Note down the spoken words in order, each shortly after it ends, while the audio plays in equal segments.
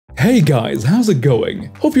Hey guys, how's it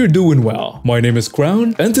going? Hope you're doing well. My name is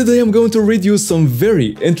Crown, and today I'm going to read you some very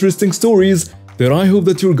interesting stories that I hope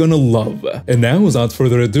that you're gonna love. And now, without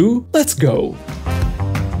further ado, let's go!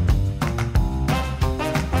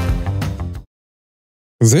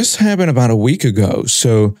 This happened about a week ago,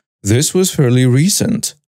 so this was fairly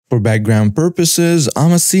recent. For background purposes,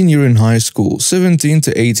 I'm a senior in high school, 17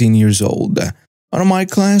 to 18 years old. One of my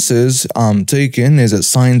classes I'm taking is a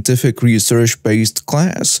scientific research-based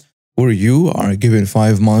class, where you are given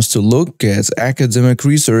 5 months to look at academic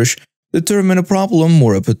research, determine a problem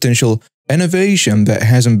or a potential innovation that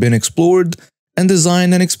hasn't been explored, and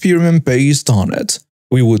design an experiment based on it.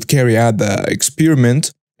 We would carry out the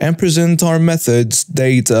experiment and present our methods,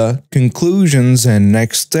 data, conclusions, and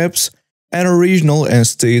next steps at a regional and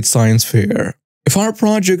state science fair. If our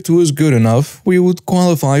project was good enough, we would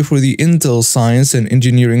qualify for the Intel Science and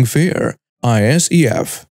Engineering Fair,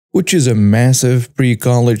 ISEF, which is a massive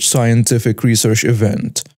pre-college scientific research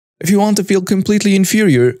event. If you want to feel completely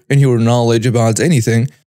inferior in your knowledge about anything,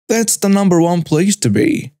 that's the #1 place to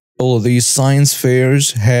be. All of these science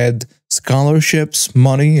fairs had scholarships,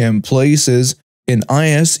 money, and places in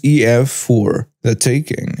ISEF for the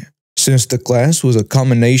taking. Since the class was a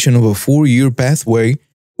combination of a 4-year pathway,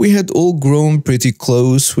 we had all grown pretty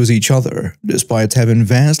close with each other, despite having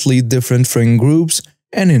vastly different friend groups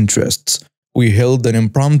and interests. We held an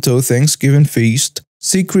impromptu Thanksgiving feast,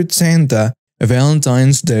 Secret Santa, a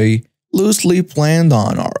Valentine's Day, loosely planned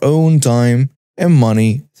on our own time and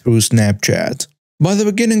money through Snapchat. By the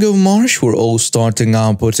beginning of March, we're all starting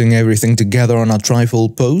on putting everything together on a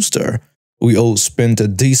trifold poster. We all spent a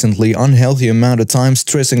decently unhealthy amount of time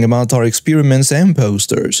stressing about our experiments and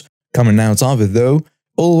posters. Coming out of it though,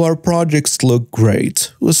 all of our projects look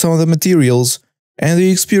great, with some of the materials and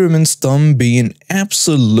the experiments done being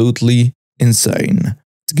absolutely insane.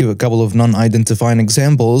 To give a couple of non-identifying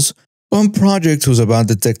examples, one project was about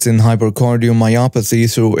detecting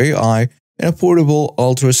hypercardiomyopathy through AI in a portable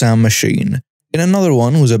ultrasound machine, and another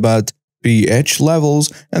one was about pH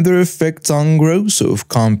levels and their effect on growth of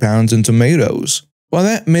compounds in tomatoes. By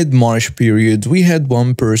that mid-March period, we had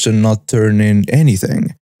one person not turn in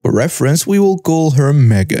anything. For reference, we will call her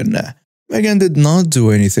Megan. Megan did not do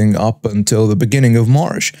anything up until the beginning of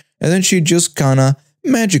March, and then she just kinda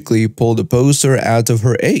magically pulled a poster out of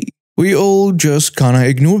her A. We all just kinda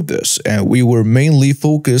ignored this, and we were mainly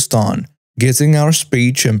focused on getting our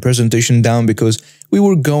speech and presentation down because we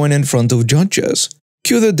were going in front of judges.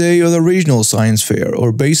 Cue the day of the regional science fair,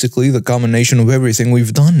 or basically the combination of everything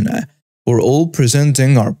we've done. We're all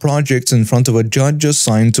presenting our projects in front of a judge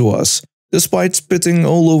assigned to us. Despite spitting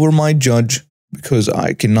all over my judge, because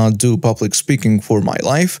I cannot do public speaking for my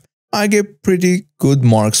life, I get pretty good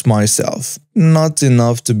marks myself. Not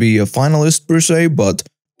enough to be a finalist per se, but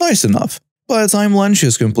nice enough. By the time lunch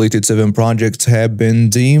is completed, 7 projects have been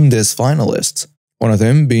deemed as finalists, one of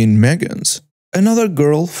them being Megan's. Another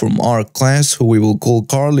girl from our class, who we will call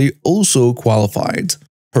Carly, also qualified.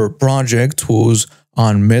 Her project was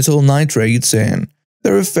on metal nitrates and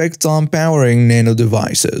their effect on powering nano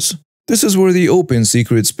devices. This is where the open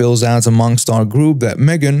secret spills out amongst our group that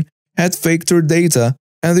Megan had faked her data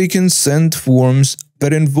and the consent forms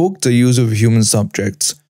that invoked the use of human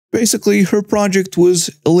subjects. Basically, her project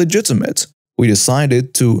was illegitimate. We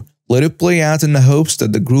decided to let it play out in the hopes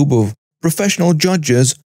that the group of professional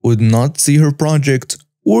judges would not see her project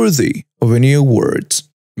worthy of any awards.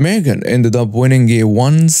 Megan ended up winning a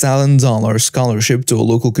 $1,000 scholarship to a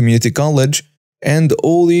local community college and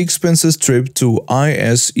all the expenses tripped to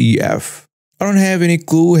ISEF. I don't have any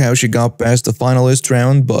clue how she got past the finalist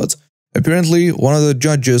round, but apparently one of the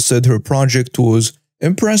judges said her project was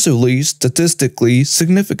impressively statistically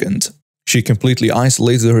significant. She completely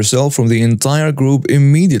isolated herself from the entire group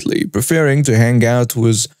immediately, preferring to hang out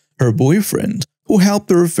with her boyfriend, who helped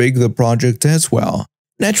her fake the project as well.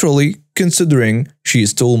 Naturally, considering she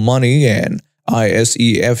stole money and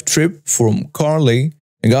ISEF trip from Carly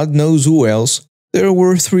and God knows who else, there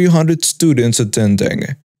were 300 students attending.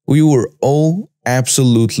 We were all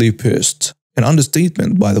absolutely pissed. An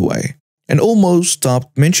understatement, by the way. And almost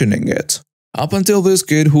stopped mentioning it. Up until this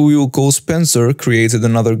kid, who we will call Spencer, created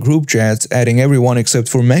another group chat, adding everyone except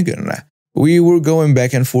for Megan. We were going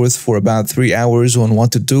back and forth for about 3 hours on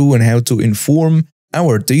what to do and how to inform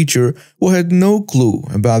our teacher, who had no clue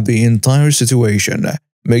about the entire situation.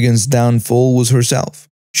 Megan's downfall was herself.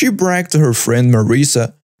 She bragged to her friend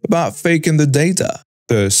Marisa about faking the data.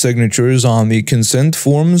 The signatures on the consent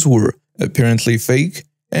forms were apparently fake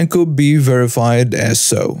and could be verified as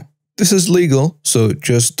so. This is legal, so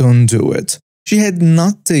just don't do it. She had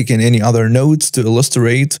not taken any other notes to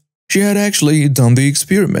illustrate. She had actually done the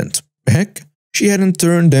experiment. Heck, She hadn't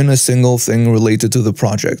turned in a single thing related to the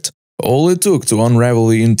project. All it took to unravel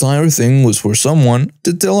the entire thing was for someone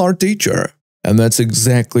to tell our teacher. And that's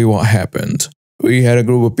exactly what happened. We had a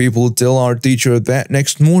group of people tell our teacher that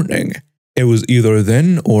next morning. It was either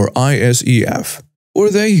then or ISEF, or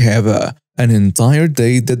they have an entire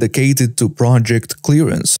day dedicated to project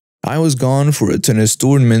clearance. I was gone for a tennis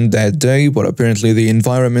tournament that day, but apparently the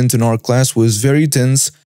environment in our class was very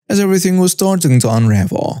tense as everything was starting to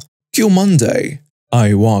unravel. Cue Monday.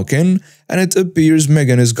 I walk in and it appears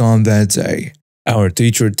Megan is gone that day. Our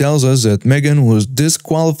teacher tells us that Megan was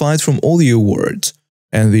disqualified from all the awards,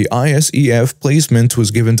 and the ISEF placement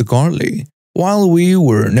was given to Carly. While we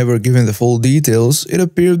were never given the full details, it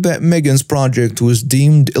appeared that Megan's project was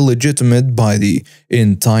deemed illegitimate by the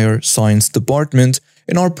entire science department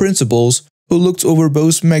and our principals, who looked over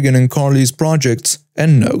both Megan and Carly's projects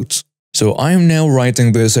and notes. So I am now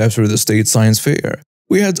writing this after the state science fair.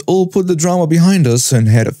 We had all put the drama behind us and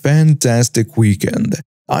had a fantastic weekend.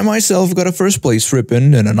 I myself got a first place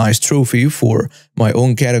ribbon and a nice trophy for my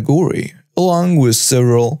own category, along with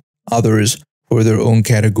several others for their own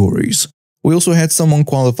categories. We also had someone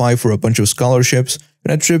qualify for a bunch of scholarships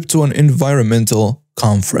and a trip to an environmental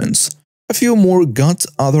conference. A few more got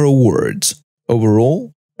other awards.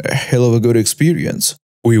 Overall, a hell of a good experience.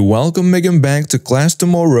 We welcome Megan back to class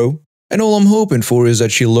tomorrow, and all I'm hoping for is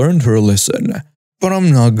that she learned her lesson. But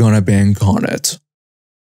I'm not gonna bank on it.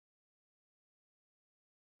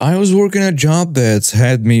 I was working a job that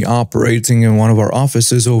had me operating in one of our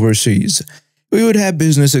offices overseas. We would have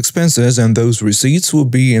business expenses and those receipts would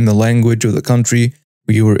be in the language of the country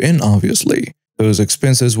we were in, obviously. Those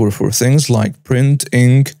expenses were for things like print,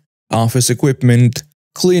 ink, office equipment,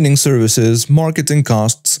 cleaning services, marketing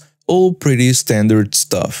costs, all pretty standard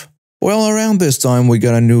stuff. Well, around this time we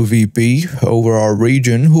got a new VP over our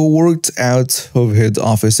region who worked out of head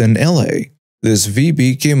office in LA. This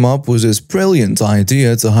VP came up with this brilliant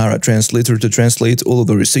idea to hire a translator to translate all of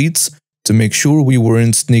the receipts to make sure we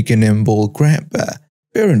weren't sneaking in bull crap.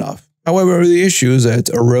 Fair enough. However, the issue that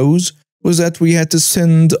arose was that we had to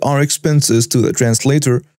send our expenses to the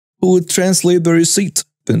translator who would translate the receipt,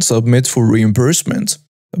 then submit for reimbursement.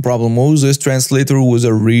 The problem was this translator was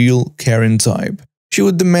a real Karen type. She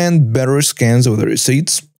would demand better scans of the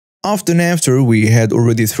receipts, often after we had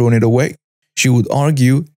already thrown it away. She would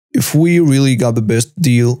argue if we really got the best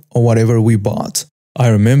deal or whatever we bought. I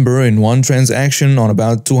remember in one transaction on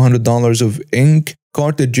about $200 of ink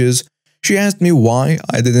cartridges, she asked me why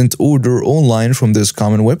I didn't order online from this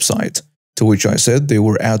common website, to which I said they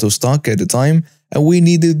were out of stock at the time and we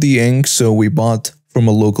needed the ink so we bought from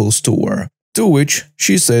a local store. To which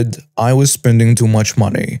she said I was spending too much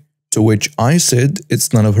money. To which I said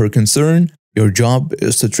it's none of her concern, your job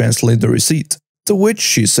is to translate the receipt. To which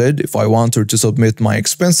she said if I want her to submit my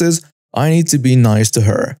expenses, I need to be nice to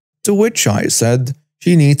her. To which I said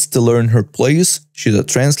she needs to learn her place, she's a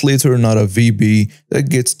translator not a VB that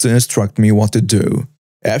gets to instruct me what to do.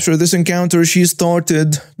 After this encounter she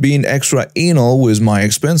started being extra anal with my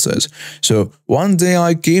expenses, so one day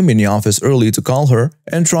I came in the office early to call her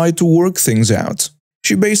and try to work things out.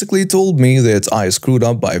 She basically told me that I screwed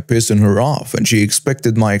up by pissing her off and she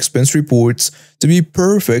expected my expense reports to be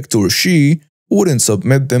perfect or she wouldn't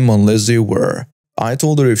submit them unless they were. I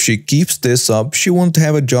told her if she keeps this up, she won't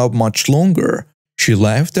have a job much longer. She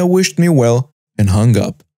laughed and wished me well and hung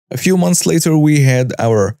up. A few months later we had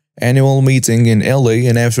our annual meeting in LA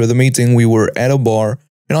and after the meeting we were at a bar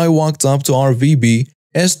and I walked up to our VB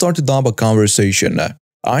and started up a conversation.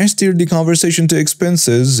 I steered the conversation to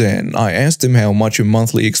expenses and I asked him how much in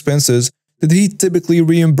monthly expenses did he typically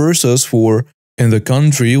reimburse us for in the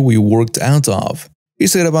country we worked out of. He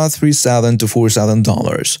said about $3,000 to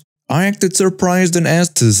 $4,000. I acted surprised and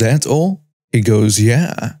asked, is that all? He goes,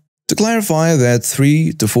 yeah. To clarify that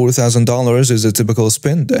 $3,000 to $4,000 is a typical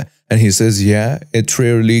spend, and he says, yeah, it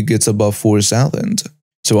rarely gets above $4,000.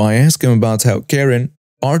 So I ask him about how Karen,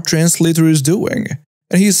 our translator, is doing.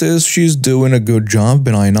 And he says she's doing a good job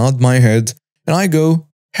and I nod my head and I go,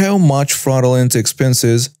 how much fraudulent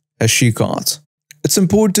expenses has she got? It's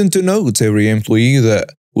important to note every employee that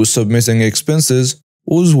was submitting expenses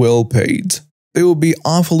was well paid. They would be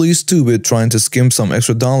awfully stupid trying to skim some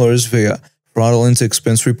extra dollars via fraudulent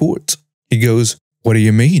expense report. He goes, what do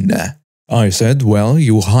you mean? I said, well,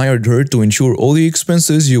 you hired her to ensure all the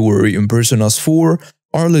expenses you were reimbursing us for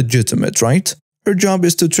are legitimate, right? Her job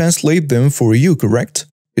is to translate them for you, correct?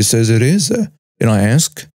 He says it is. And I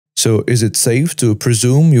ask, so is it safe to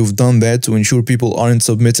presume you've done that to ensure people aren't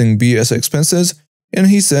submitting BS expenses? And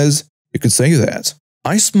he says, you could say that.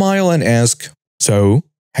 I smile and ask, so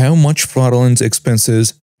how much fraudulent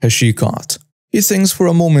expenses has she got? He thinks for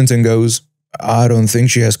a moment and goes, I don't think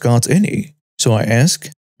she has got any. So I ask,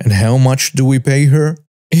 and how much do we pay her?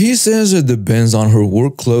 He says it depends on her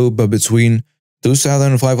workload, but between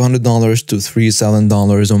 $2,500 to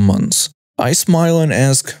 $3,000 a month. I smile and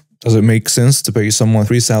ask, does it make sense to pay someone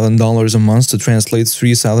 $3,000 a month to translate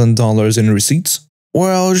 $3,000 in receipts?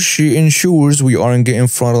 Well, she ensures we aren't getting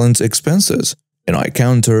fraudulent expenses. And I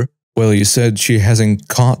counter, well, you said she hasn't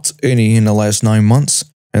caught any in the last 9 months,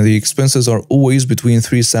 and the expenses are always between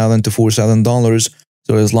 $3,000 to $4,000,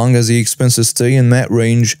 so as long as the expenses stay in that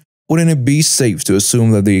range, wouldn't it be safe to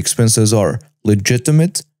assume that the expenses are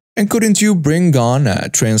legitimate? And couldn't you bring on a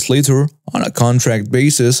translator on a contract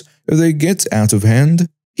basis if they get out of hand?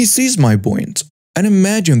 He sees my point. And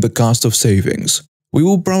imagine the cost of savings. We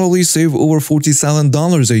will probably save over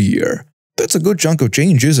 $40,000 a year. That's a good chunk of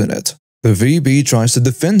change, isn't it? The VP tries to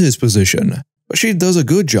defend his position, but she does a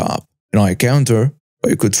good job. And I counter,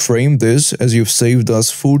 I could frame this as you've saved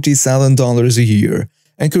us $40,000 a year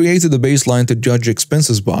and created a baseline to judge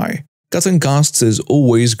expenses by. Cutting costs is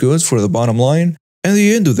always good for the bottom line and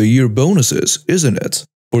the end of the year bonuses, isn't it?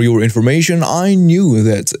 For your information, I knew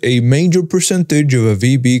that a major percentage of a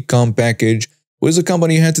VP comp package what the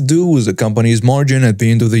company had to do with the company's margin at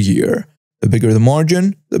the end of the year. The bigger the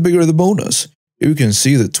margin, the bigger the bonus. You can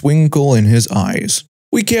see the twinkle in his eyes.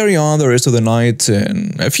 We carry on the rest of the night,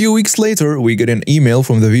 and a few weeks later, we get an email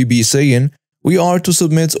from the VP saying we are to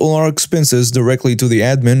submit all our expenses directly to the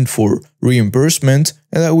admin for reimbursement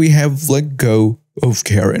and that we have let go of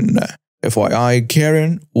Karen. FYI,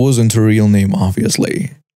 Karen wasn't her real name,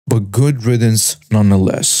 obviously, but good riddance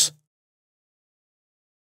nonetheless.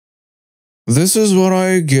 This is what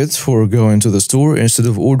I get for going to the store instead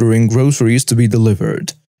of ordering groceries to be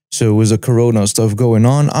delivered. So with the corona stuff going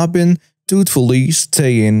on, I've been dutifully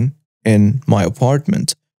staying in my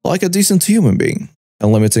apartment, like a decent human being,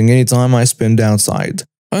 and limiting any time I spend outside.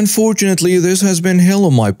 Unfortunately, this has been hell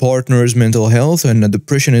on my partner's mental health and the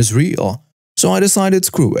depression is real, so I decided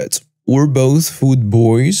screw it. We're both food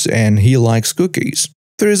boys and he likes cookies.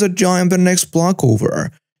 There is a giant the next block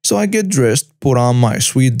over, so I get dressed, put on my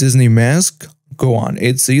sweet Disney mask, go on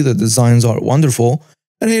Etsy, the designs are wonderful,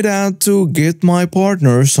 and head out to get my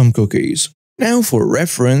partner some cookies. Now for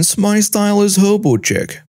reference, my style is hobo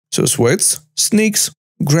chick, so sweats, sneaks,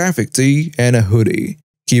 graphic tee, and a hoodie.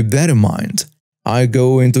 Keep that in mind. I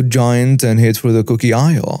go into Giant and head for the cookie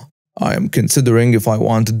aisle. I am considering if I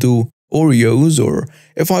want to do Oreos or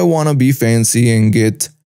if I want to be fancy and get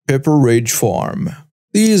Pepper Ridge Farm.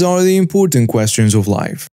 These are the important questions of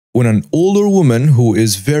life. When an older woman who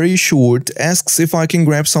is very short asks if I can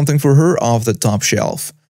grab something for her off the top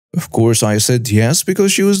shelf. Of course I said yes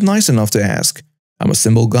because she was nice enough to ask. I'm a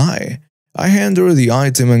simple guy. I hand her the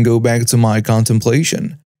item and go back to my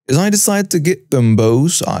contemplation. As I decide to get them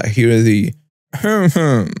both, I hear the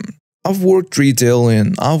I've worked retail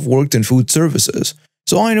and I've worked in food services,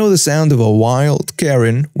 so I know the sound of a wild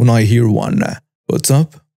Karen when I hear one. What's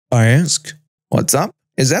up? I ask. What's up?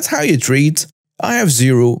 Is that how you treat? I have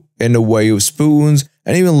zero in the way of spoons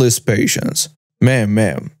and even less patience.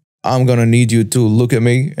 Ma'am, I'm gonna need you to look at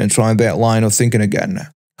me and try that line of thinking again.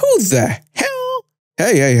 Who the hell?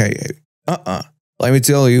 Hey. Let me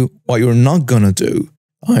tell you what you're not gonna do.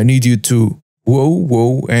 I need you to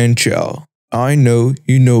whoa and chill. I know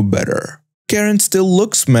you know better. Karen still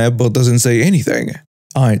looks mad but doesn't say anything.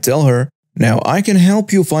 I tell her, now I can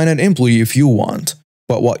help you find an employee if you want,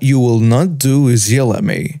 but what you will not do is yell at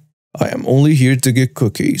me. I am only here to get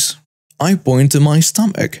cookies. I point to my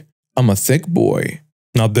stomach. I'm a thick boy.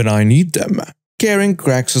 Not that I need them. Karen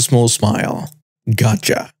cracks a small smile.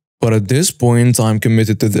 Gotcha. But at this point, I'm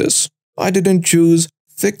committed to this. I didn't choose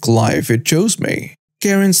thick life, it chose me.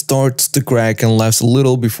 Karen starts to crack and laughs a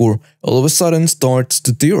little before all of a sudden starts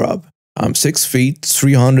to tear up. I'm 6 feet,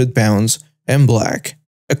 300 pounds, and black.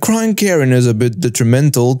 A crying Karen is a bit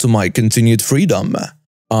detrimental to my continued freedom.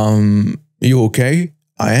 You okay?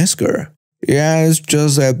 I ask her. Yeah, it's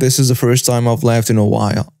just that this is the first time I've laughed in a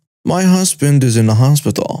while. My husband is in the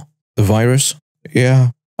hospital. The virus?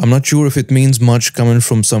 Yeah, I'm not sure if it means much coming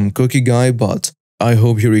from some cookie guy, but I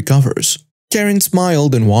hope he recovers. Karen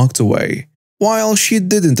smiled and walked away. While she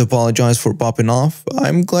didn't apologize for popping off,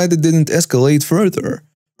 I'm glad it didn't escalate further.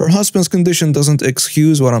 Her husband's condition doesn't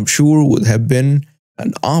excuse what I'm sure would have been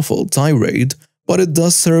an awful tirade, but it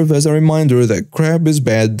does serve as a reminder that crap is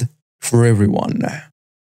bad for everyone.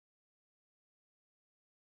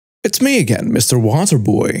 It's me again, Mr.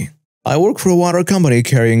 Waterboy. I work for a water company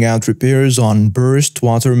carrying out repairs on burst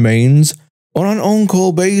water mains on an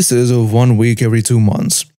on-call basis of 1 week every 2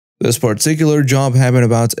 months. This particular job happened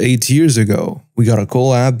about 8 years ago. We got a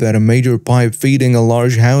call out that a major pipe feeding a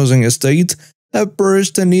large housing estate that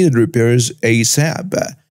burst and needed repairs ASAP.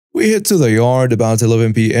 We head to the yard about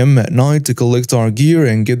 11 p.m. at night to collect our gear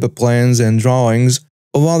and get the plans and drawings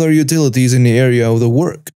of other utilities in the area of the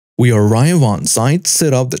work. We arrive on site,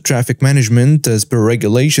 set up the traffic management as per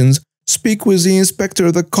regulations, speak with the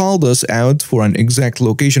inspector that called us out for an exact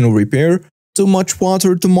location of repair, too much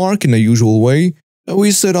water to mark in the usual way, and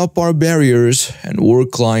we set up our barriers and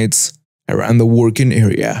work lights around the working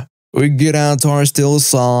area. We get out our steel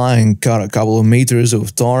saw and cut a couple of meters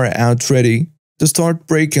of tar out ready to start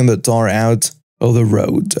breaking the tar out of the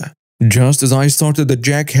road. Just as I started the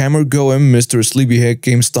jackhammer going, Mr. Sleepyhead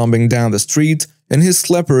came stomping down the street in his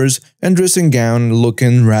slippers and dressing gown,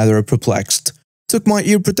 looking rather perplexed. Took my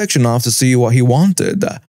ear protection off to see what he wanted.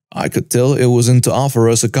 I could tell it wasn't to offer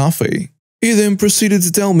us a coffee. He then proceeded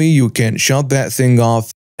to tell me you can't shut that thing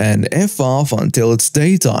off and F off until it's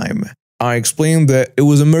daytime. I explained that it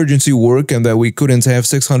was emergency work and that we couldn't have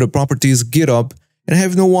 600 properties get up and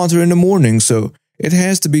have no water in the morning, so it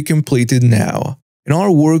has to be completed now. And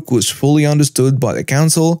our work was fully understood by the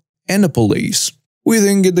council and the police. We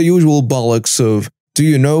then get the usual bollocks of, "Do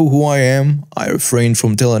you know who I am?" I refrained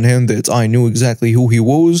from telling him that I knew exactly who he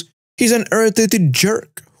was. He's an irritated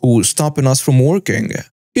jerk who was stopping us from working.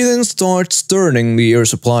 He then starts turning the air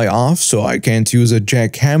supply off so I can't use a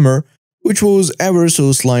jackhammer, which was ever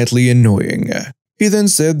so slightly annoying. He then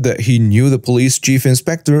said that he knew the police chief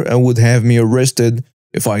inspector and would have me arrested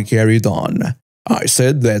if I carried on. I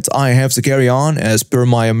said that I have to carry on as per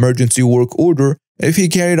my emergency work order. If he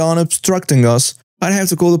carried on obstructing us, I'd have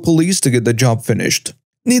to call the police to get the job finished.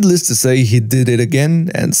 Needless to say, he did it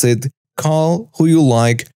again and said, "Call who you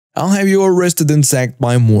like, I'll have you arrested and sacked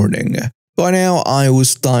by morning." By now, I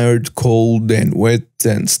was tired, cold, and wet,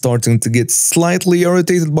 and starting to get slightly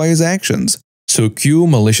irritated by his actions. So cue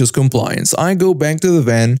malicious compliance. I go back to the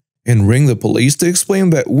van and ring the police to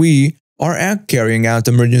explain that we are out carrying out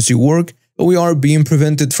emergency work, but we are being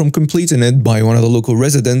prevented from completing it by one of the local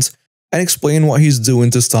residents, and explain what he's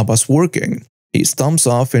doing to stop us working. He stomps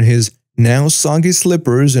off in his now soggy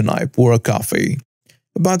slippers and I pour a coffee.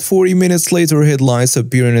 About 40 minutes later, headlights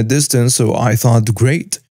appear in the distance, so I thought,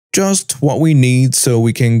 great. Just what we need so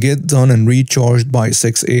we can get done and recharged by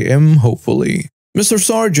 6 a.m. hopefully. Mr.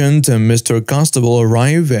 Sergeant and Mr. Constable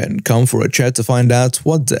arrive and come for a chat to find out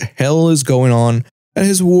what the hell is going on, and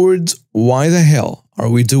his words, "Why the hell are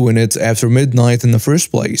we doing it after midnight in the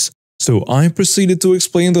first place?" So I proceeded to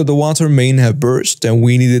explain that the water main had burst and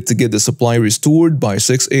we needed to get the supply restored by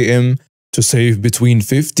 6 a.m. to save between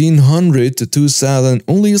 1,500 to 2,000,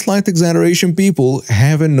 only a slight exaggeration, people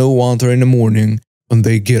having no water in the morning when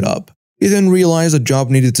they get up. He then realized a job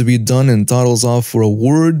needed to be done and toddles off for a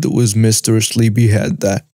word with Mr. Sleepyhead.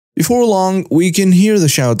 Before long, we can hear the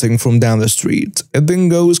shouting from down the street. It then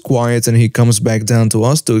goes quiet and he comes back down to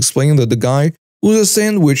us to explain that the guy was a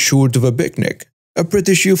sandwich short of a picnic, a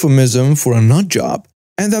British euphemism for a nut job,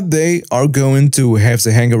 and that they are going to have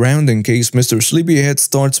to hang around in case Mr. Sleepyhead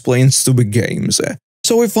starts playing stupid games.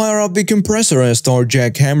 So we fire up the compressor and start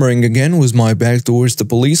jackhammering again with my back towards the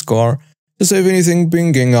police car to save anything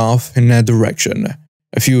pinging off in that direction.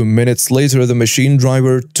 A few minutes later, the machine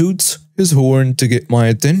driver toots his horn to get my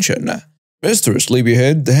attention. Mr.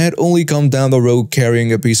 Sleepyhead had only come down the road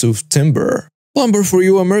carrying a piece of timber. Lumber for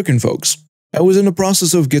you American folks. I was in the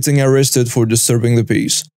process of getting arrested for disturbing the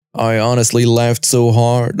peace. I honestly laughed so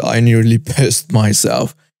hard, I nearly pissed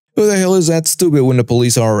myself. Who the hell is that stupid when the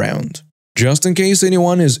police are around? Just in case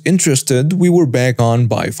anyone is interested, we were back on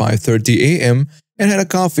by 5:30 a.m. and had a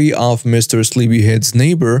coffee off Mr. Sleepyhead's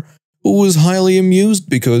neighbor, who was highly amused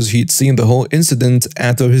because he'd seen the whole incident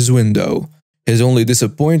out of his window. His only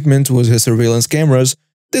disappointment was his surveillance cameras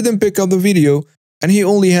didn't pick up the video, and he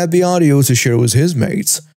only had the audio to share with his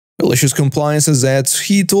mates. Malicious compliance is that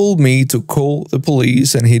he told me to call the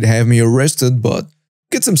police and he'd have me arrested, but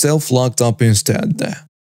gets himself locked up instead.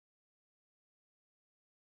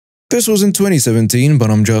 This was in 2017,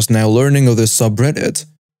 but I'm just now learning of this subreddit.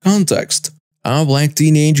 Context: I'm a black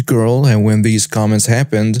teenage girl, and when these comments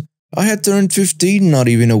happened, I had turned 15 not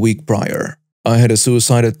even a week prior. I had a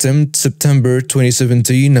suicide attempt September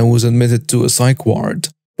 2017 and was admitted to a psych ward.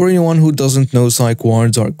 For anyone who doesn't know, psych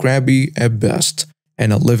wards are crabby at best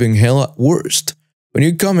and a living hell at worst. When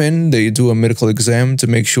you come in, they do a medical exam to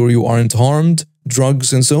make sure you aren't harmed,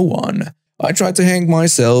 drugs and so on. I tried to hang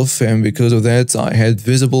myself, and because of that I had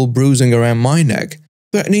visible bruising around my neck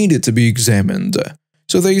that needed to be examined.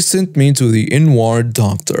 So they sent me to the in-ward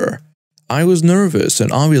doctor. I was nervous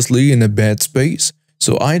and obviously in a bad space,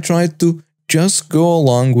 so I tried to just go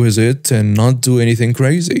along with it and not do anything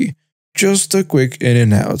crazy. Just a quick in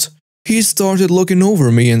and out. He started looking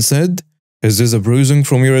over me and said, "Is this a bruising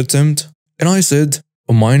from your attempt?" And I said,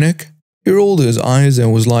 "On my neck?" He rolled his eyes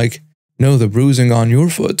and was like, "No, the bruising on your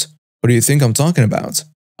foot. What do you think I'm talking about?"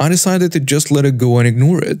 I decided to just let it go and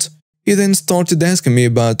ignore it. He then started asking me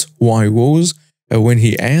about who I was, and when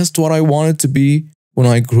he asked what I wanted to be when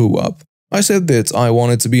I grew up, I said that I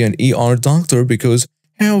wanted to be an ER doctor because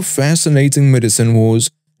how fascinating medicine was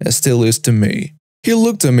and still is to me. He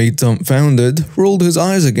looked at me dumbfounded, rolled his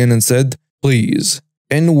eyes again and said, "Please,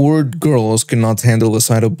 N-word girls cannot handle the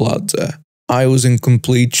sight of blood." I was in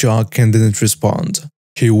complete shock and didn't respond.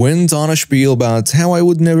 He went on a spiel about how I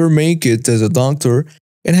would never make it as a doctor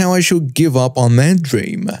and how I should give up on that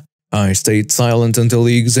dream. I stayed silent until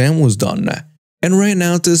the exam was done, and ran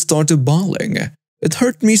out and started bawling. It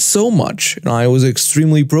hurt me so much, and I was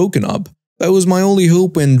extremely broken up. That was my only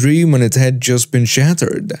hope and dream, and it had just been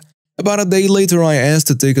shattered. About a day later, I asked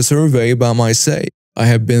to take a survey about my say. I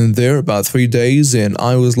had been there about 3 days, and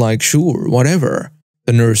I was like, sure, whatever.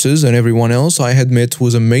 The nurses and everyone else I had met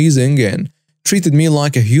was amazing and treated me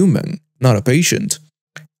like a human, not a patient.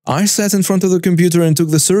 I sat in front of the computer and took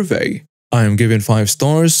the survey. I am given 5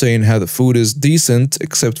 stars, saying how the food is decent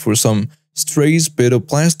except for some strays, bit of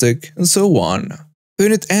plastic, and so on.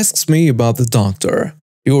 Then it asks me about the doctor.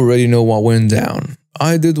 You already know what went down.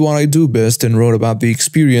 I did what I do best and wrote about the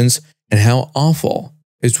experience and how awful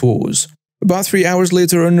it was. About 3 hours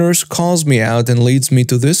later, a nurse calls me out and leads me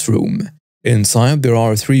to this room. Inside, there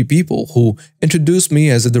are 3 people who introduced me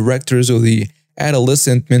as the directors of the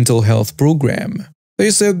Adolescent Mental Health Program. They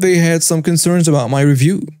said they had some concerns about my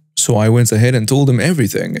review, so I went ahead and told them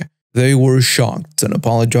everything. They were shocked and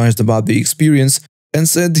apologized about the experience and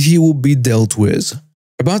said he would be dealt with.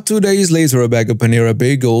 About 2 days later, a bag of Panera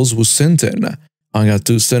bagels was sent in. I got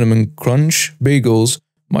 2 cinnamon crunch bagels,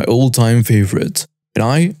 my all-time favorite. And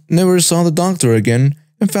I never saw the doctor again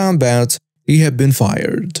and found out he had been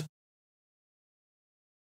fired.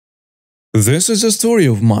 This is the story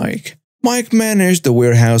of Mike. Mike managed the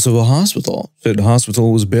warehouse of a hospital. Said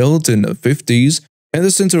hospital was built in the 50s in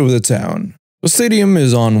the center of the town. The stadium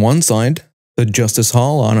is on one side, the Justice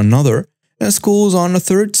Hall on another, and schools on the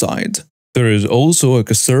third side. There is also a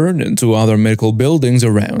caserne and 2 other medical buildings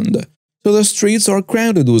around, so the streets are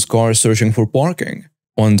crowded with cars searching for parking.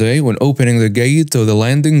 One day, when opening the gate of the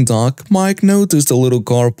landing dock, Mike noticed a little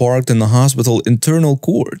car parked in the hospital internal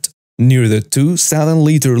court, near the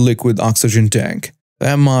 2,000-liter liquid oxygen tank,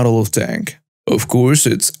 that model of tank. Of course,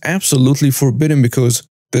 it's absolutely forbidden because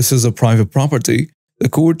this is a private property. The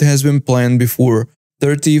court has been planned before.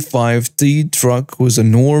 35T truck was a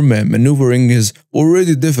norm and maneuvering is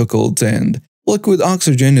already difficult and liquid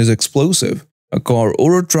oxygen is explosive. A car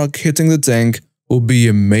or a truck hitting the tank will be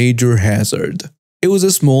a major hazard. It was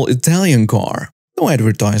a small Italian car. No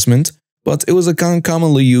advertisement, but it was a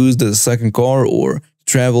commonly used as a second car or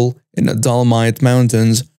travel in the Dolomite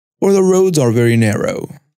Mountains where the roads are very narrow.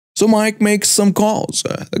 So Mike makes some calls.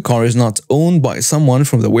 The car is not owned by someone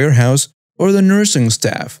from the warehouse or the nursing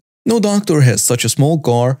staff. No doctor has such a small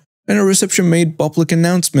car, and a reception made public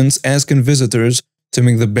announcements asking visitors to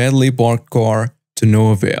make the badly parked car to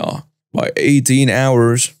no avail. By 18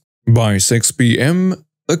 hours, by 6 p.m.,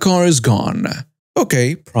 the car is gone.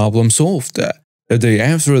 Okay, problem solved. The day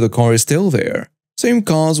after, the car is still there. Same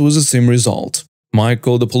cause was the same result. Mike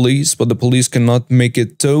called the police, but the police cannot make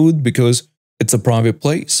it towed because it's a private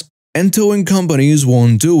place. And towing companies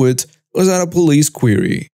won't do it without a police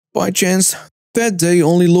query. By chance, that day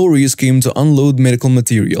only lorries came to unload medical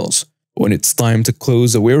materials. When it's time to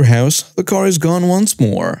close the warehouse, the car is gone once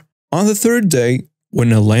more. On the 3rd day, when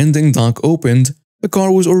the landing dock opened, the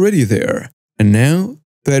car was already there. And now,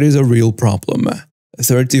 that is a real problem. A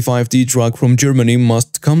 35D truck from Germany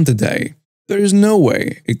must come today. There is no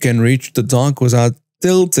way it can reach the dock without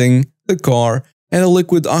tilting the car and a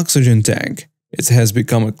liquid oxygen tank. It has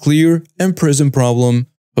become a clear and present problem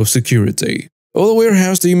of security. All the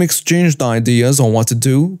warehouse team exchanged ideas on what to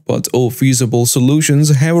do, but all feasible solutions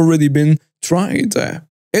have already been tried.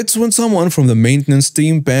 It's when someone from the maintenance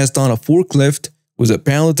team passed on a forklift with a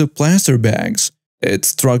pallet of plaster bags. It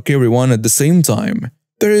struck everyone at the same time.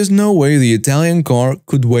 There is no way the Italian car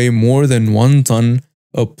could weigh more than 1 ton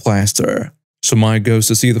of plaster. So Mike goes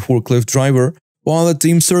to see the forklift driver while the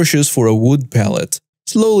team searches for a wood pallet.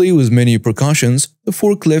 Slowly, with many precautions, the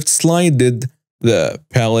forklift slided the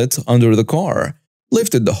pallet under the car,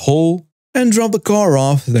 lifted the hole, and dropped the car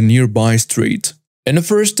off the nearby street. In the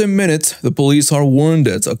first 10 minutes, the police are warned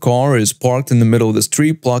that a car is parked in the middle of the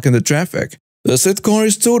street blocking the traffic. The said car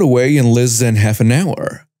is towed away in less than half an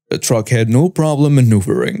hour. The truck had no problem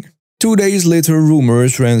maneuvering. 2 days later,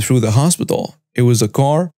 rumors ran through the hospital. It was a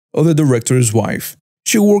car of the director's wife.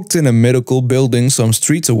 She worked in a medical building some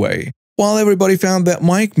streets away. While everybody found that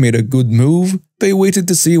Mike made a good move, they waited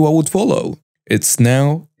to see what would follow. It's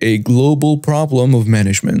now a global problem of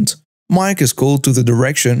management. Mike is called to the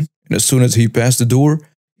direction, and as soon as he passed the door,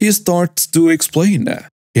 he starts to explain that.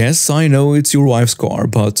 Yes, I know it's your wife's car,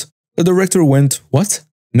 but the director went, "What?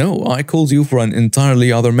 No, I called you for an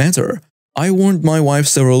entirely other matter. I warned my wife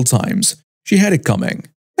several times. She had it coming."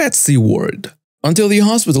 That's the word. Until the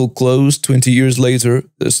hospital closed 20 years later,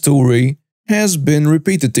 the story has been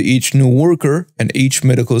repeated to each new worker and each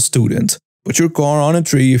medical student. Put your car on a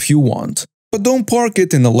tree if you want, but don't park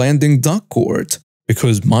it in the landing dock court,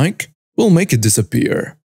 because Mike will make it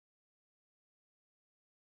disappear.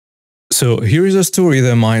 So here is a story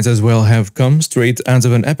that might as well have come straight out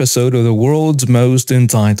of an episode of the world's most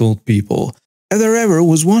entitled people. If there ever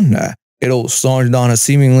was one. It all started on a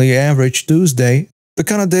seemingly average Tuesday, the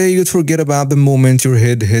kind of day you'd forget about the moment your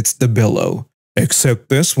head hits the pillow. Except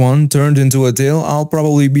this one turned into a tale I'll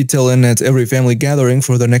probably be telling at every family gathering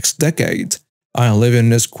for the next decade. I live in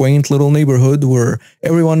this quaint little neighborhood where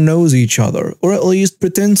everyone knows each other, or at least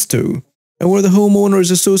pretends to, and where the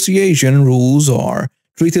homeowners association rules are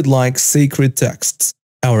treated like sacred texts.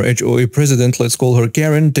 Our HOA president, let's call her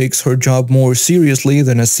Karen, takes her job more seriously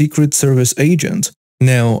than a Secret Service agent.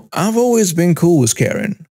 Now, I've always been cool with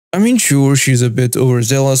Karen. I mean, sure, she's a bit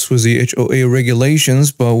overzealous with the HOA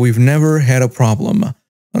regulations, but we've never had a problem.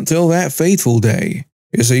 Until that fateful day.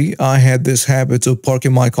 You see, I had this habit of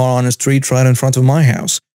parking my car on a street right in front of my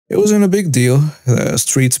house. It wasn't a big deal, the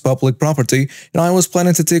street's public property, and I was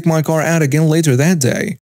planning to take my car out again later that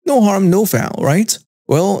day. No harm, no foul, right?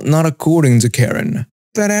 Well, not according to Karen.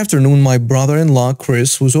 That afternoon, my brother-in-law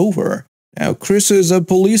Chris was over. Now, Chris is a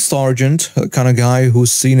police sergeant, the kind of guy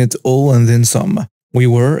who's seen it all and then some. We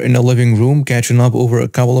were in the living room catching up over a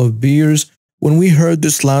couple of beers when we heard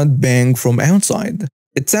this loud bang from outside.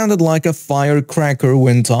 It sounded like a firecracker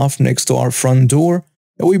went off next to our front door,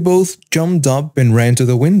 and we both jumped up and ran to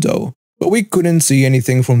the window, but we couldn't see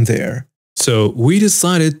anything from there. So we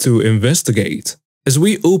decided to investigate. As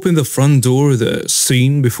we opened the front door, the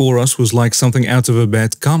scene before us was like something out of a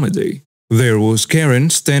bad comedy. There was Karen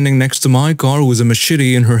standing next to my car with a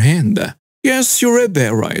machete in her hand. Yes, you read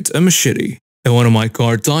that right, a machete. And one of my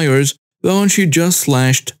car tires, the one she just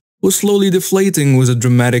slashed, was slowly deflating with a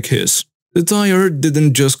dramatic hiss. The tire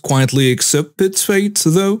didn't just quietly accept its fate,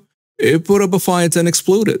 though. It put up a fight and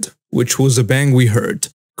exploded, which was the bang we heard.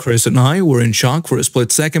 Chris and I were in shock for a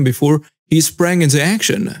split second before he sprang into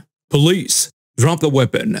action. "Police! Drop the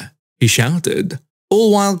weapon!" he shouted,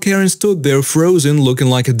 all while Karen stood there frozen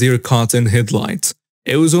looking like a deer caught in headlights.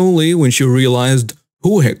 It was only when she realized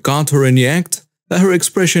who had caught her in the act that her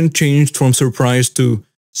expression changed from surprise to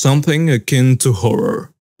something akin to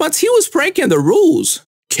horror. "But he was breaking the rules!"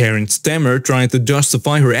 Karen stammered, trying to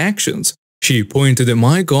justify her actions. She pointed at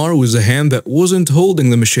my car with a hand that wasn't holding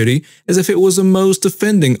the machete as if it was the most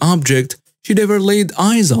offending object she'd ever laid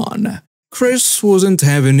eyes on. Chris wasn't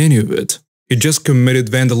having any of it. He just committed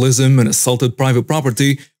vandalism and assaulted private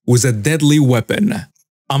property with a deadly weapon.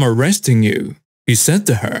 "I'm arresting you," he said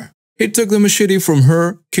to her. He took the machete from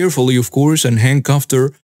her, carefully of course, and handcuffed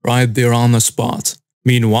her right there on the spot.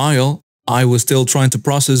 Meanwhile, I was still trying to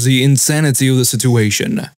process the insanity of the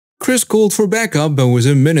situation. Chris called for backup, but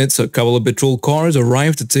within minutes a couple of patrol cars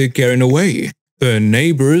arrived to take Karen away. The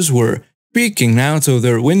neighbors were peeking out of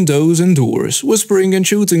their windows and doors, whispering and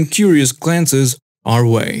shooting curious glances our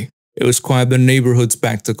way. It was quite the neighborhood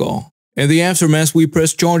spectacle. In the aftermath, we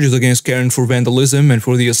pressed charges against Karen for vandalism and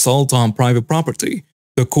for the assault on private property.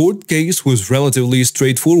 The court case was relatively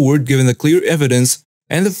straightforward given the clear evidence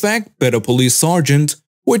and the fact that a police sergeant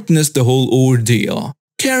witnessed the whole ordeal.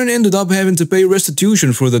 Karen ended up having to pay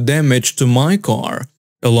restitution for the damage to my car,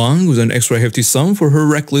 along with an extra hefty sum for her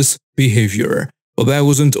reckless behavior. But that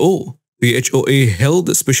wasn't all. The HOA held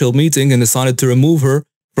a special meeting and decided to remove her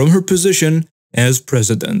from her position as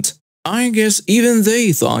president. I guess even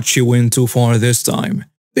they thought she went too far this time.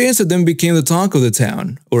 The incident became the talk of the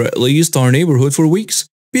town, or at least our neighborhood, for weeks.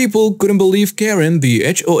 People couldn't believe Karen, the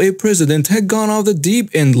HOA president, had gone off the deep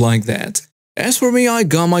end like that. As for me, I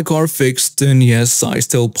got my car fixed, and yes, I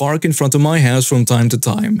still park in front of my house from time to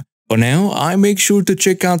time. But now, I make sure to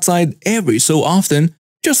check outside every so often,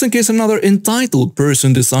 just in case another entitled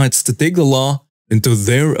person decides to take the law into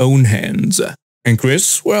their own hands. And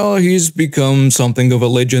Chris, well, he's become something of a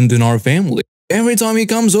legend in our family. Every time he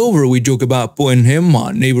comes over, we joke about putting him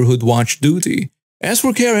on neighborhood watch duty. As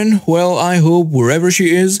for Karen, well, I hope wherever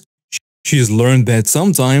she is, she's learned that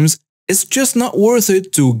sometimes it's just not worth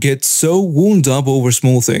it to get so wound up over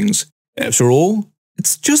small things. After all,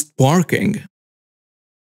 it's just parking.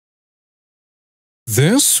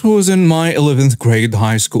 This was in my 11th grade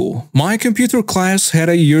high school. My computer class had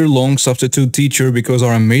a year-long substitute teacher because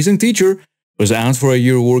our amazing teacher was out for a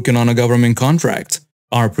year working on a government contract.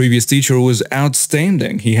 Our previous teacher was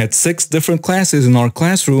outstanding. He had 6 different classes in our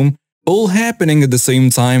classroom, all happening at the same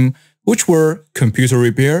time, which were computer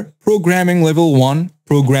repair, programming level 1,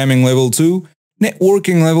 programming level 2,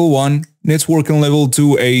 networking level 1, networking level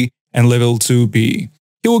 2A, and level 2B.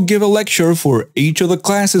 He would give a lecture for each of the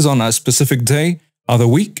classes on a specific day of the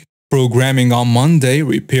week, programming on Monday,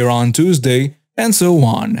 repair on Tuesday, and so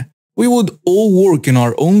on. We would all work in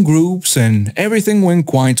our own groups and everything went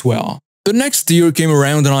quite well. The next year came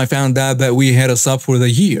around and I found out that we had a sub for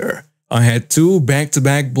the year. I had 2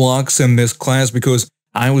 back-to-back blocks in this class because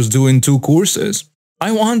I was doing 2 courses.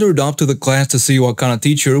 I wandered up to the class to see what kind of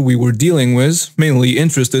teacher we were dealing with, mainly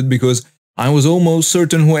interested because I was almost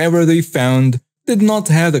certain whoever they found did not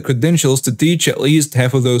have the credentials to teach at least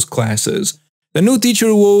half of those classes. The new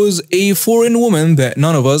teacher was a foreign woman that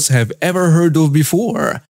none of us have ever heard of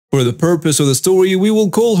before. For the purpose of the story, we will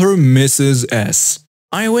call her Mrs. S.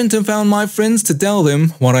 I went and found my friends to tell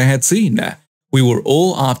them what I had seen. We were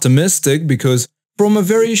all optimistic because from a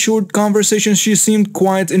very short conversation she seemed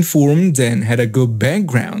quite informed and had a good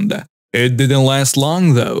background. It didn't last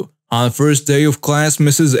long though. On the first day of class,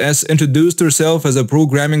 Mrs. S introduced herself as a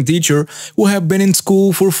programming teacher who had been in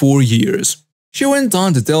school for 4 years. She went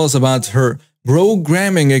on to tell us about her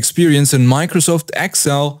programming experience in Microsoft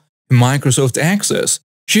Excel and Microsoft Access.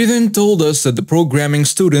 She then told us that the programming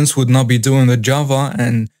students would not be doing the Java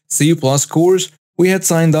and C++ course we had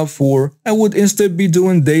signed up for and would instead be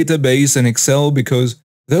doing database and Excel because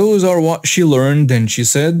those are what she learned, and she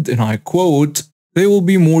said, and I quote, "They will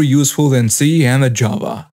be more useful than C and the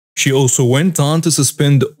Java." She also went on to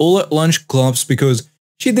suspend all at-lunch clubs because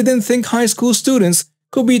she didn't think high school students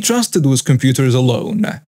could be trusted with computers alone.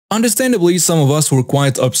 Understandably, some of us were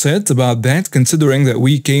quite upset about that considering that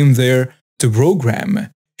we came there to program.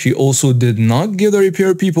 She also did not give the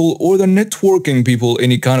repair people or the networking people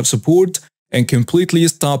any kind of support and completely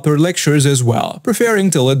stopped her lectures as well,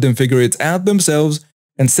 preferring to let them figure it out themselves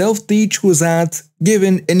and self-teach without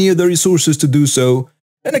giving any of the resources to do so,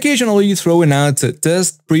 and occasionally throwing out a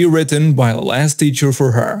test pre-written by the last teacher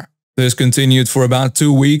for her. This continued for about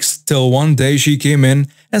 2 weeks till one day she came in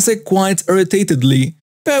and said quite irritatedly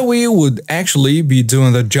that we would actually be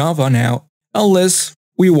doing the Java now unless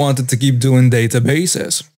we wanted to keep doing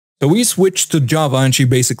databases. So we switched to Java and she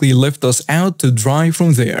basically left us out to dry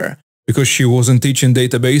from there. Because she wasn't teaching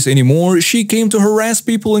database anymore, she came to harass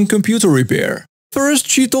people in computer repair. First,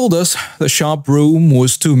 she told us the shop room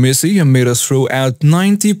was too messy and made us throw out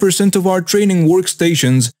 90% of our training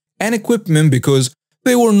workstations and equipment because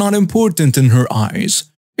they were not important in her eyes.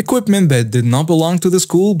 Equipment that did not belong to the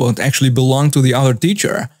school but actually belonged to the other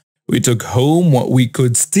teacher. We took home what we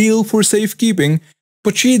could steal for safekeeping,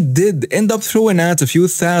 but she did end up throwing out a few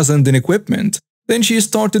thousand in equipment. Then she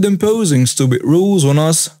started imposing stupid rules on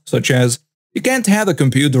us, such as, you can't have the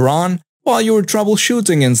computer on while you're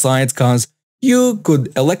troubleshooting inside cause you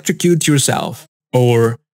could electrocute yourself.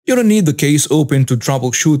 Or, you don't need the case open to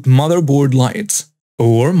troubleshoot motherboard lights.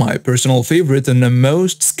 Or, my personal favorite and the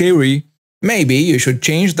most scary, maybe you should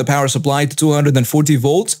change the power supply to 240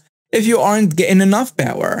 volts if you aren't getting enough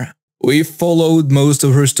power. We followed most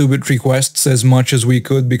of her stupid requests as much as we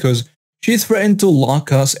could because she threatened to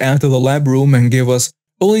lock us out of the lab room and give us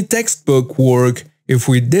only textbook work if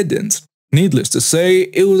we didn't. Needless to say,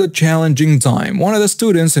 it was a challenging time. One of the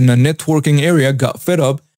students in the networking area got fed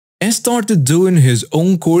up and started doing his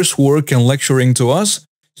own coursework and lecturing to us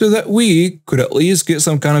so that we could at least get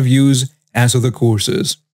some kind of use out of the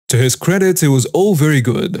courses. To his credit, it was all very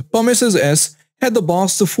good, but Mrs. S had the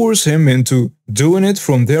boss to force him into doing it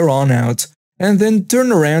from there on out and then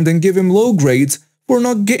turn around and give him low grades for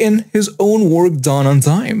not getting his own work done on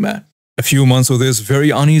time. A few months of this very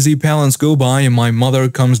uneasy balance go by and my mother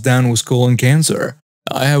comes down with colon cancer.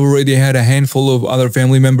 I have already had a handful of other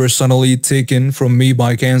family members suddenly taken from me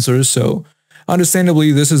by cancer, so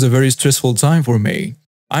understandably this is a very stressful time for me.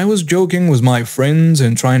 I was joking with my friends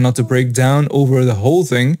and trying not to break down over the whole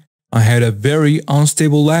thing. I had a very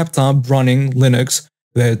unstable laptop running Linux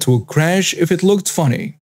that would crash if it looked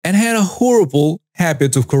funny, and had a horrible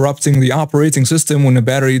habit of corrupting the operating system when the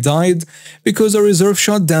battery died because the reserve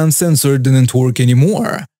shutdown sensor didn't work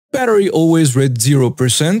anymore. Battery always read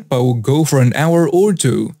 0% but would go for an hour or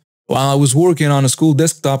two. While I was working on a school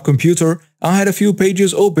desktop computer, I had a few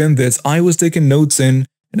pages open that I was taking notes in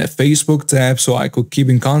and a Facebook tab so I could keep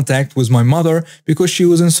in contact with my mother because she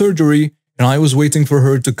was in surgery and I was waiting for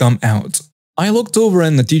her to come out. I looked over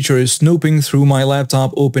and the teacher is snooping through my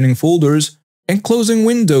laptop opening folders and closing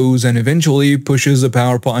windows and eventually pushes the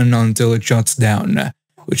power button until it shuts down,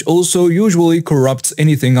 which also usually corrupts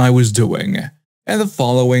anything I was doing. And the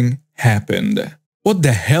following happened. "What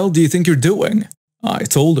the hell do you think you're doing?" I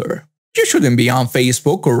told her. "You shouldn't be on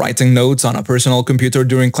Facebook or writing notes on a personal computer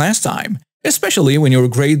during class time, especially when your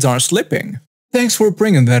grades are slipping." "Thanks for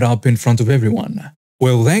bringing that up in front of everyone."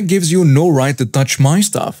 "Well, that gives you no right to touch my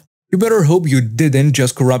stuff. You better hope you didn't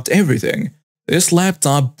just corrupt everything. This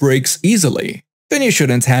laptop breaks easily. Then you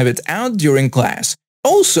shouldn't have it out during class.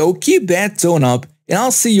 Also, keep that tone up and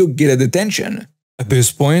I'll see you get a detention." At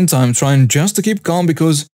this point, I'm trying just to keep calm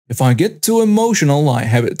because if I get too emotional, I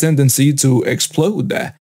have a tendency to explode.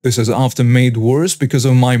 This is often made worse because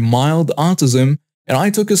of my mild autism, and I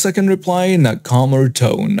took a second reply in a calmer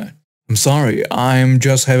tone. "I'm sorry, I'm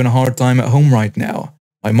just having a hard time at home right now.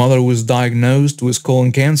 My mother was diagnosed with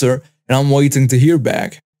colon cancer, and I'm waiting to hear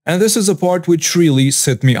back. And this is the part which really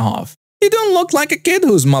set me off. You don't look like a kid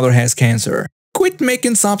whose mother has cancer. Quit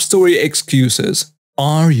making sob-story excuses."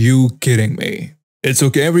 Are you kidding me? It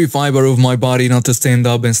took every fiber of my body not to stand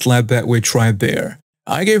up and slap that witch right there.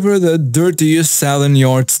 I gave her the dirtiest Salad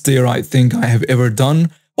Yard stare I think I have ever done,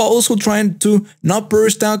 while also trying to not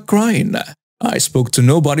burst out crying. I spoke to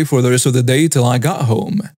nobody for the rest of the day till I got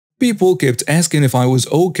home. People kept asking if I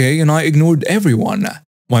was okay and I ignored everyone.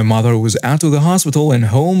 My mother was out of the hospital and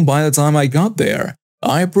home by the time I got there.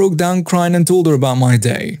 I broke down crying and told her about my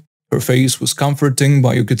day. Her face was comforting,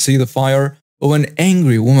 but you could see the fire of an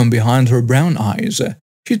angry woman behind her brown eyes.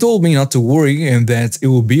 She told me not to worry and that it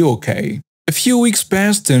would be okay. A few weeks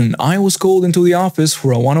passed and I was called into the office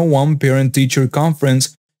for a one-on-one parent-teacher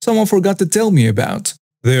conference someone forgot to tell me about.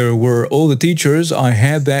 There were all the teachers I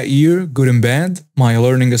had that year, good and bad, my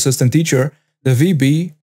learning assistant teacher, the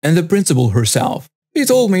VP, and the principal herself. He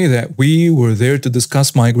told me that we were there to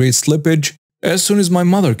discuss my grade slippage as soon as my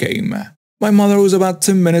mother came. My mother was about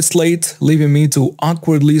 10 minutes late, leaving me to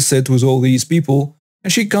awkwardly sit with all these people,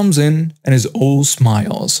 and she comes in and is all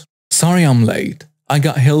smiles. "Sorry I'm late. I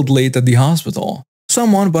got held late at the hospital.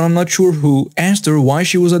 Someone, but I'm not sure who, asked her why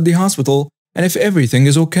she was at the hospital and if everything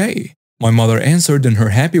is okay." My mother answered in her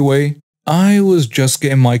happy way, "I was just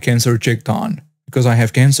getting my cancer checked on, because I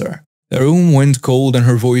have cancer." The room went cold and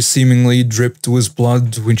her voice seemingly dripped with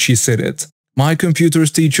blood when she said it. My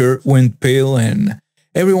computer's teacher went pale and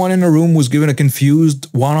everyone in the room was given a confused,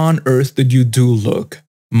 "What on earth did you do?" look.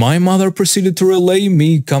 My mother proceeded to relay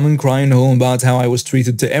me coming crying home about how I was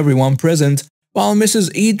treated to everyone present, while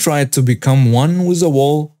Mrs. E tried to become one with the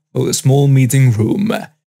wall of the small meeting room.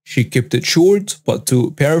 She kept it short, but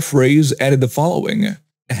to paraphrase added the following.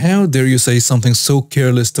 "How dare you say something so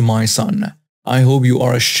careless to my son? I hope you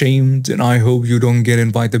are ashamed and I hope you don't get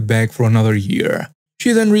invited back for another year."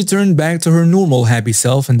 She then returned back to her normal happy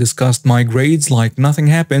self and discussed my grades like nothing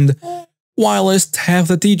happened, whilst half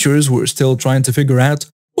the teachers were still trying to figure out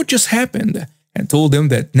what just happened, and told them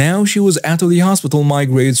that now she was out of the hospital my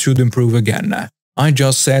grades should improve again. I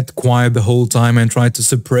just sat quiet the whole time and tried to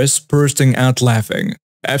suppress bursting out laughing.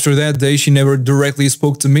 After that day she never directly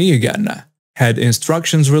spoke to me again, had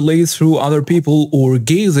instructions relayed through other people or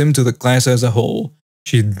gave them to the class as a whole.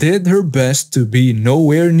 She did her best to be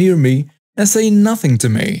nowhere near me and say nothing to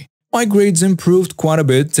me. My grades improved quite a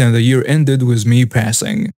bit and the year ended with me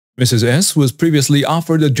passing. Mrs. S was previously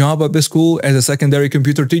offered a job at the school as a secondary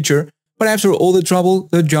computer teacher, but after all the trouble,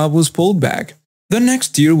 the job was pulled back. The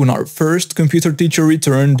next year when our first computer teacher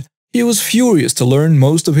returned, he was furious to learn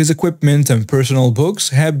most of his equipment and personal books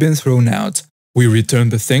had been thrown out. We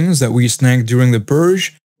returned the things that we snagged during the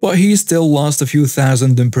purge, but he still lost a few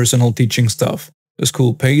thousand in personal teaching stuff. The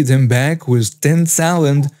school paid him back with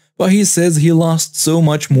 10,000, but he says he lost so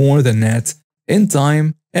much more than that in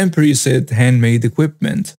time and preset handmade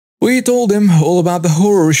equipment. We told him all about the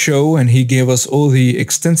horror show and he gave us all the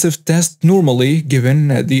extensive tests normally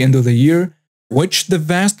given at the end of the year, which the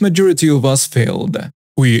vast majority of us failed.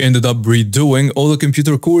 We ended up redoing all the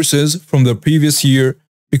computer courses from the previous year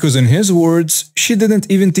because in his words, she didn't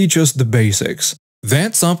even teach us the basics.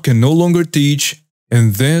 That sub can no longer teach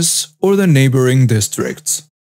in this or the neighboring districts.